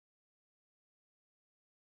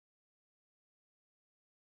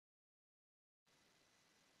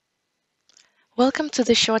Welcome to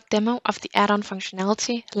this short demo of the add-on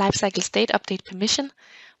functionality Lifecycle State Update Permission,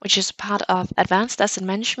 which is part of Advanced Asset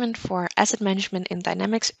Management for Asset Management in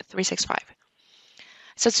Dynamics 365.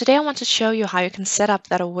 So today I want to show you how you can set up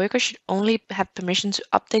that a worker should only have permission to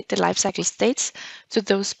update the lifecycle states to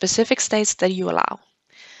those specific states that you allow.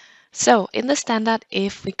 So in the standard,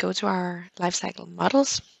 if we go to our lifecycle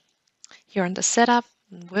models, here on the setup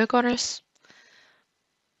and work orders,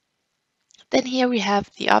 then here we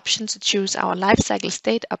have the option to choose our lifecycle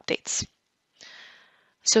state updates.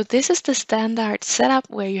 So this is the standard setup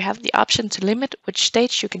where you have the option to limit which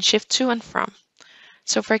states you can shift to and from.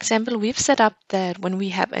 So for example, we've set up that when we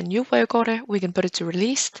have a new work order, we can put it to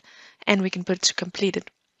released and we can put it to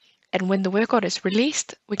completed. And when the work order is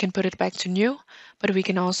released, we can put it back to new, but we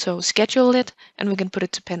can also schedule it and we can put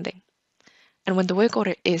it to pending. And when the work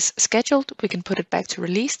order is scheduled, we can put it back to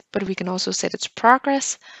released, but we can also set it to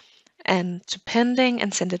progress and to pending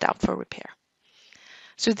and send it out for repair.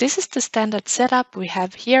 So this is the standard setup we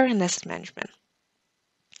have here in asset management.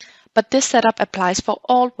 But this setup applies for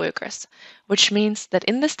all workers, which means that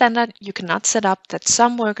in the standard you cannot set up that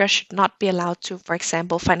some workers should not be allowed to, for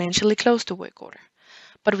example, financially close the work order.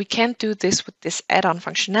 But we can do this with this add-on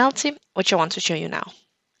functionality, which I want to show you now.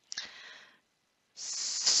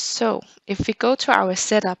 So if we go to our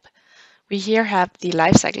setup, we here have the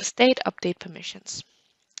lifecycle state update permissions.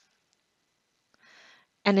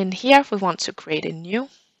 And in here, we want to create a new.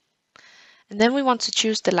 And then we want to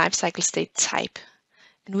choose the lifecycle state type.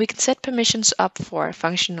 And we can set permissions up for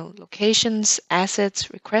functional locations,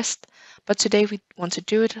 assets, requests. But today we want to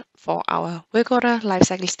do it for our work order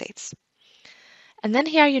lifecycle states. And then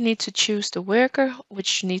here you need to choose the worker,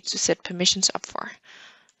 which you need to set permissions up for.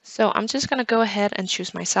 So I'm just going to go ahead and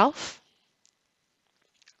choose myself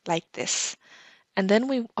like this. And then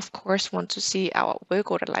we, of course, want to see our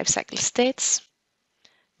work order lifecycle states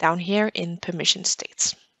down here in permission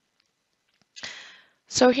states.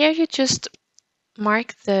 So here you just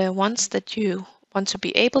mark the ones that you want to be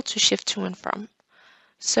able to shift to and from.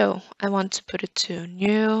 So I want to put it to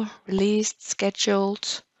new, released,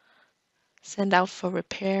 scheduled, send out for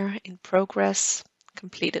repair, in progress,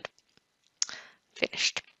 completed,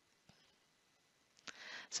 finished.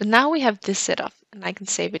 So now we have this set up and I can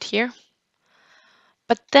save it here.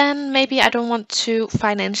 But then maybe I don't want to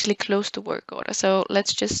financially close the work order. So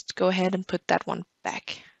let's just go ahead and put that one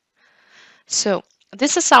back. So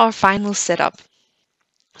this is our final setup.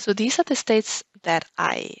 So these are the states that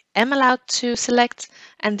I am allowed to select,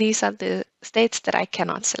 and these are the states that I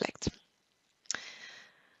cannot select.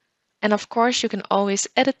 And of course, you can always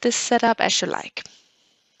edit this setup as you like.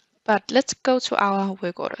 But let's go to our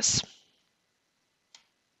work orders.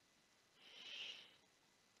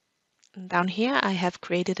 And down here, I have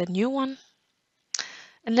created a new one.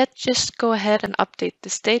 And let's just go ahead and update the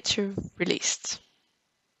state to released.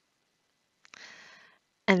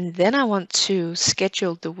 And then I want to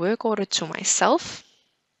schedule the work order to myself.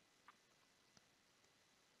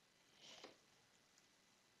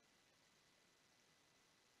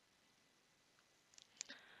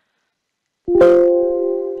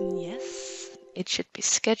 Yes, it should be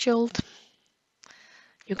scheduled.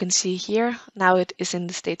 You can see here, now it is in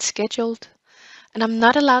the state scheduled. And I'm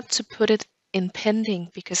not allowed to put it in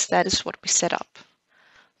pending because that is what we set up.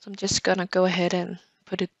 So I'm just gonna go ahead and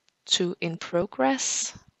put it to in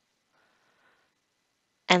progress.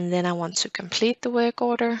 And then I want to complete the work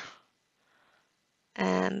order.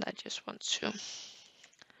 And I just want to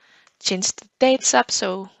change the dates up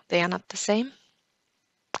so they are not the same.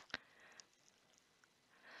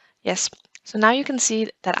 Yes, so now you can see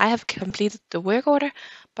that I have completed the work order,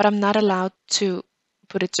 but I'm not allowed to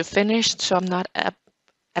put it to finished, so I'm not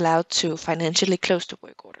allowed to financially close the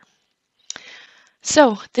work order.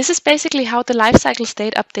 So this is basically how the lifecycle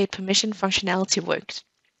state update permission functionality works.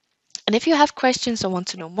 And if you have questions or want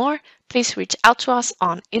to know more, please reach out to us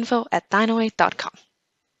on info@dynaway.com.